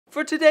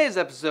For today's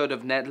episode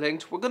of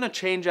NetLinked, we're going to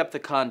change up the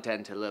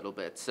content a little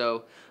bit,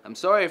 so I'm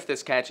sorry if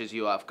this catches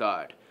you off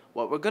guard.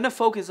 What we're going to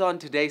focus on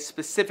today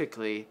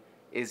specifically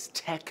is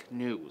tech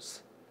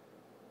news.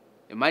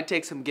 It might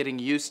take some getting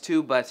used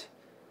to, but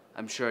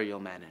I'm sure you'll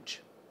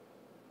manage.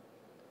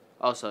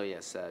 Also,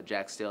 yes,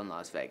 Jack's still in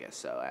Las Vegas,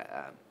 so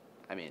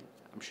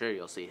I'm sure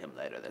you'll see him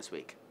later this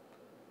week.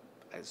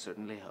 I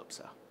certainly hope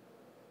so.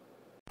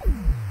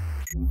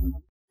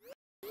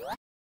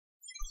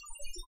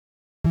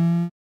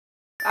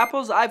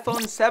 Apple's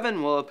iPhone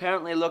 7 will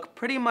apparently look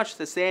pretty much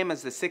the same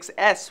as the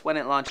 6S when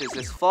it launches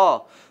this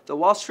fall. The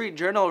Wall Street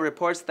Journal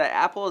reports that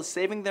Apple is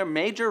saving their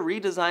major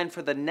redesign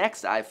for the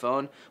next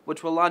iPhone,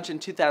 which will launch in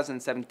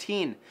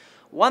 2017.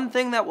 One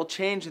thing that will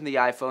change in the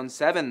iPhone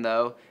 7,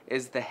 though,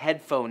 is the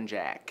headphone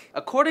jack.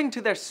 According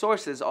to their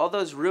sources, all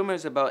those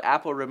rumors about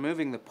Apple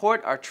removing the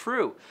port are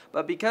true,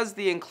 but because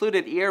the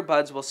included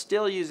earbuds will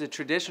still use a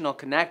traditional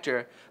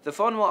connector, the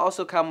phone will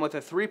also come with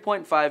a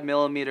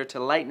 3.5mm to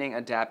Lightning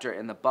adapter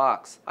in the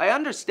box. I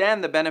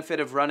understand the benefit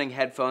of running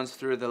headphones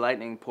through the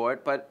Lightning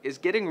port, but is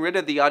getting rid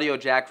of the audio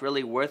jack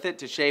really worth it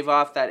to shave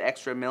off that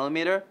extra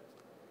millimeter?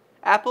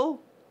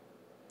 Apple?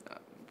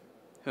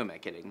 Who am I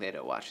kidding? They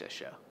don't watch this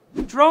show.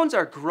 Drones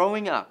are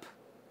growing up.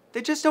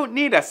 They just don't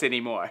need us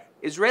anymore.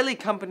 Israeli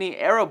company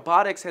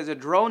Airobotics has a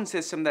drone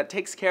system that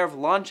takes care of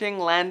launching,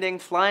 landing,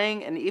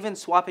 flying, and even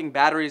swapping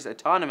batteries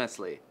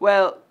autonomously.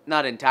 Well,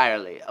 not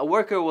entirely. A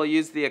worker will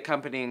use the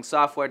accompanying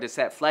software to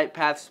set flight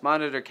paths,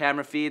 monitor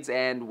camera feeds,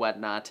 and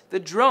whatnot. The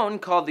drone,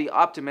 called the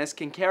Optimus,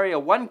 can carry a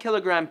 1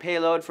 kilogram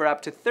payload for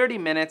up to 30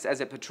 minutes as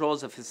it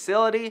patrols a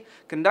facility,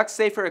 conducts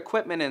safer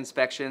equipment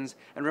inspections,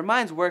 and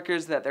reminds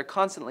workers that they're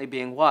constantly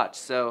being watched,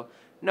 so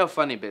no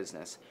funny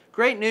business.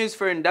 Great news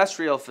for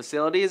industrial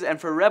facilities and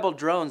for rebel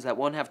drones that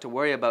won't have to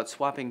worry about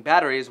swapping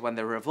batteries when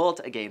they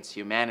revolt against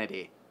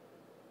humanity.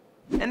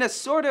 And a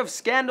sort of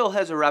scandal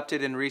has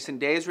erupted in recent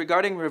days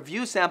regarding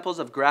review samples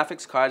of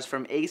graphics cards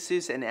from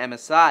ASUS and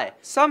MSI.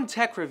 Some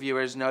tech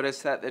reviewers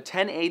noticed that the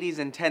 1080s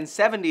and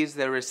 1070s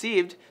they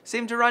received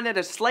seemed to run at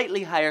a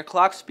slightly higher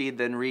clock speed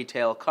than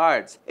retail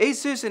cards.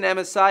 ASUS and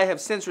MSI have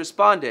since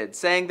responded,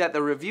 saying that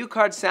the review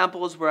card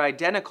samples were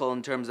identical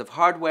in terms of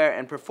hardware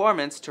and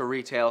performance to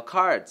retail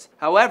cards.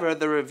 However,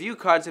 the review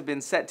cards have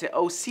been set to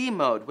OC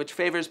mode, which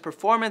favors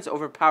performance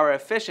over power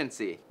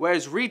efficiency,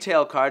 whereas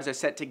retail cards are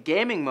set to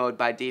gaming mode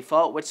by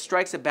default, which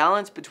strikes a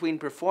balance between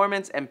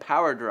performance and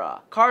power draw.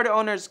 Card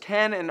owners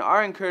can and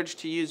are encouraged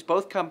to use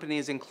both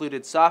companies'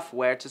 included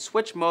software to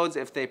switch modes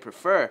if they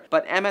prefer,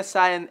 but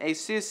MSI and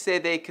ASUS say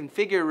they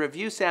configure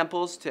review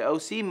samples to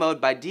OC mode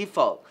by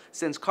default,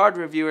 since card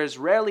reviewers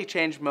rarely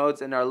change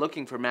modes and are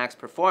looking for max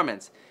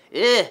performance.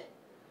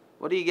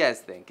 What do you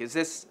guys think? Is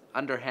this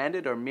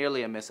underhanded or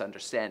merely a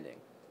misunderstanding?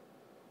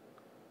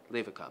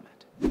 Leave a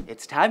comment.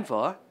 It's time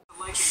for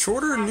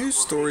shorter news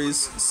stories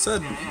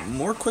said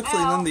more quickly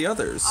than the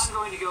others.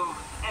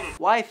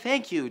 Why,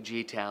 thank you,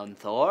 G-Town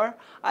Thor.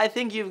 I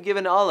think you've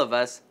given all of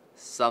us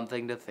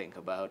something to think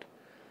about.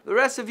 The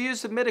rest of you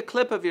submit a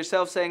clip of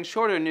yourself saying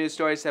shorter news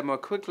stories said more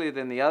quickly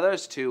than the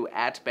others to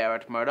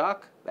 @Barret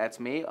Murdock, that's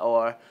me,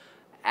 or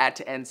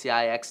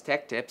 @NCIX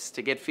Tech Tips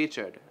to get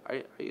featured.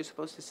 Are you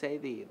supposed to say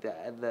the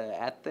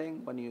 @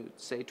 thing when you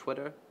say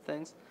Twitter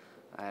things?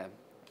 I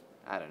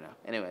don't know.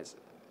 Anyways.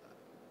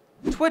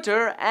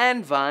 Twitter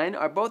and Vine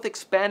are both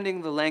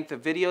expanding the length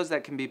of videos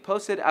that can be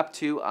posted up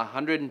to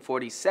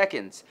 140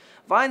 seconds.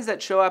 Vines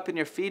that show up in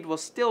your feed will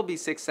still be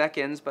 6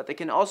 seconds, but they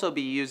can also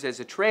be used as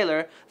a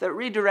trailer that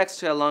redirects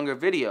to a longer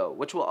video,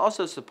 which will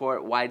also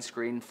support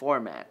widescreen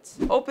formats.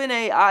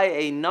 OpenAI,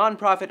 a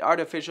non-profit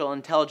artificial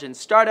intelligence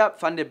startup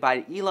funded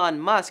by Elon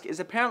Musk, is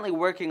apparently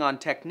working on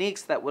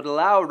techniques that would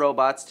allow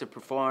robots to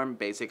perform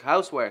basic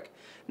housework.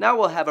 Now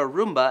we'll have a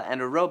Roomba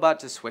and a robot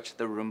to switch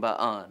the Roomba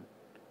on.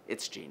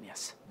 It's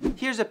genius.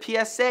 Here's a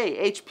PSA.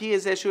 HP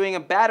is issuing a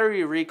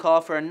battery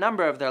recall for a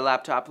number of their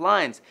laptop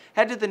lines.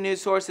 Head to the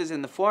news sources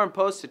in the forum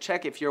post to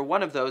check if you're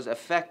one of those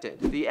affected.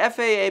 The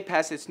FAA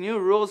passed its new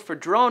rules for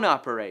drone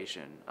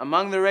operation.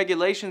 Among the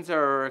regulations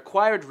are a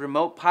required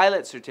remote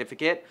pilot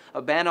certificate,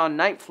 a ban on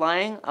night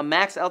flying, a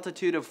max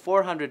altitude of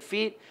 400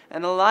 feet,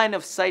 and a line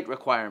of sight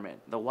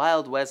requirement. The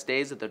Wild West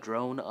days of the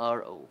drone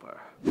are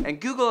over.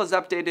 And Google has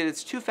updated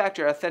its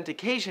two-factor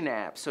authentication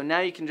app, so now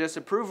you can just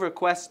approve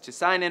requests to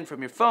sign in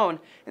from your phone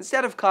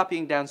instead of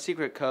copying down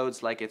secret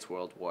codes like it's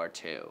World War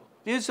II.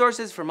 News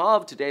sources from all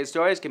of today's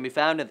stories can be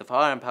found in the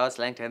forum post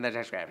linked in the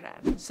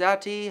description.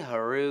 Sati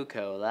Haru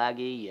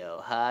Kolagi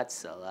Yohat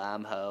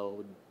Salam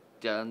Ho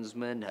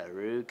Dunsman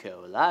Haru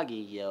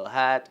Kolagi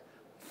Yohat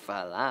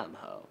Falam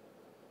Ho.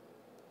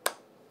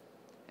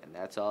 And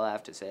that's all I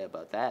have to say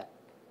about that.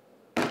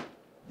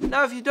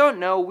 Now, if you don't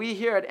know, we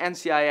here at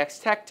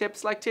NCIX Tech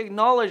Tips like to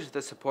acknowledge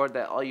the support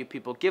that all you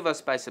people give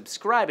us by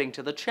subscribing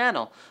to the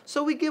channel,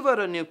 so we give out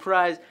a new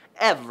prize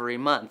every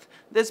month.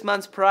 This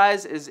month's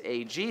prize is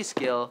a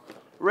G-Skill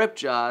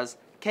Ripjaws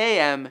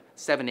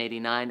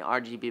KM789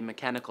 RGB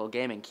mechanical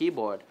gaming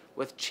keyboard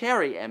with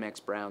Cherry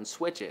MX Brown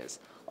switches.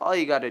 All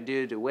you gotta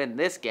do to win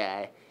this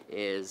guy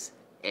is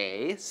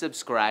A,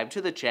 subscribe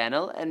to the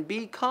channel, and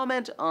B,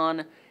 comment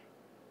on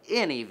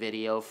any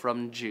video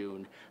from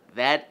June.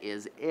 That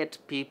is it,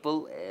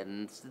 people,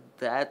 and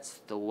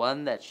that's the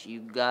one that you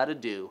gotta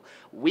do.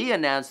 We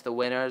announce the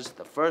winners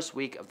the first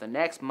week of the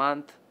next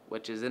month,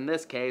 which is in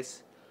this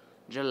case,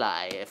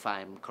 July, if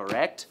I'm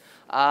correct.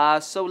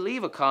 So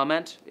leave a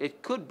comment.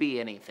 It could be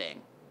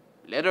anything.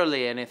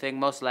 Literally anything,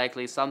 most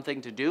likely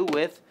something to do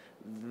with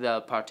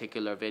the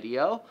particular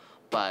video.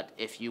 But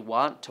if you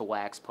want to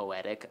wax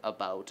poetic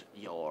about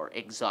your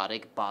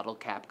exotic bottle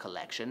cap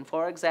collection,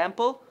 for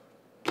example,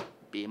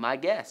 be my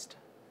guest.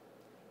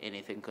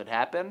 Anything could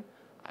happen,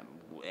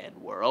 and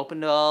we're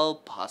open to all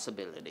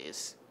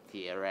possibilities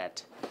here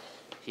at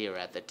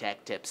the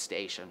Tech Tip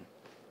Station.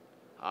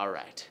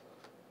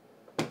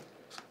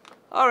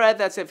 Alright,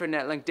 that's it for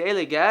Netlink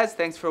Daily, guys.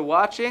 Thanks for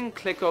watching.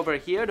 Click over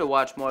here to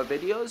watch more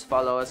videos.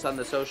 Follow us on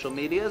the social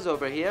medias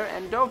over here.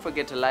 And don't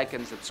forget to like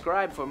and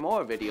subscribe for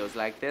more videos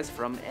like this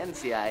from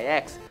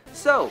NCIX.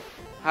 So,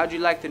 how'd you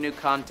like the new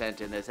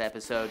content in this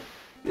episode?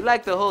 You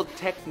like the whole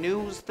tech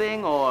news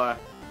thing, or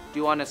do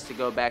you want us to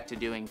go back to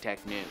doing tech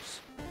news?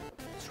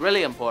 It's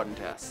really important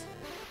to us.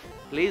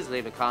 Please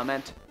leave a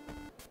comment.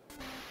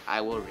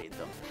 I will read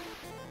them.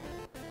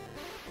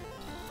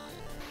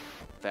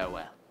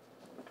 Farewell.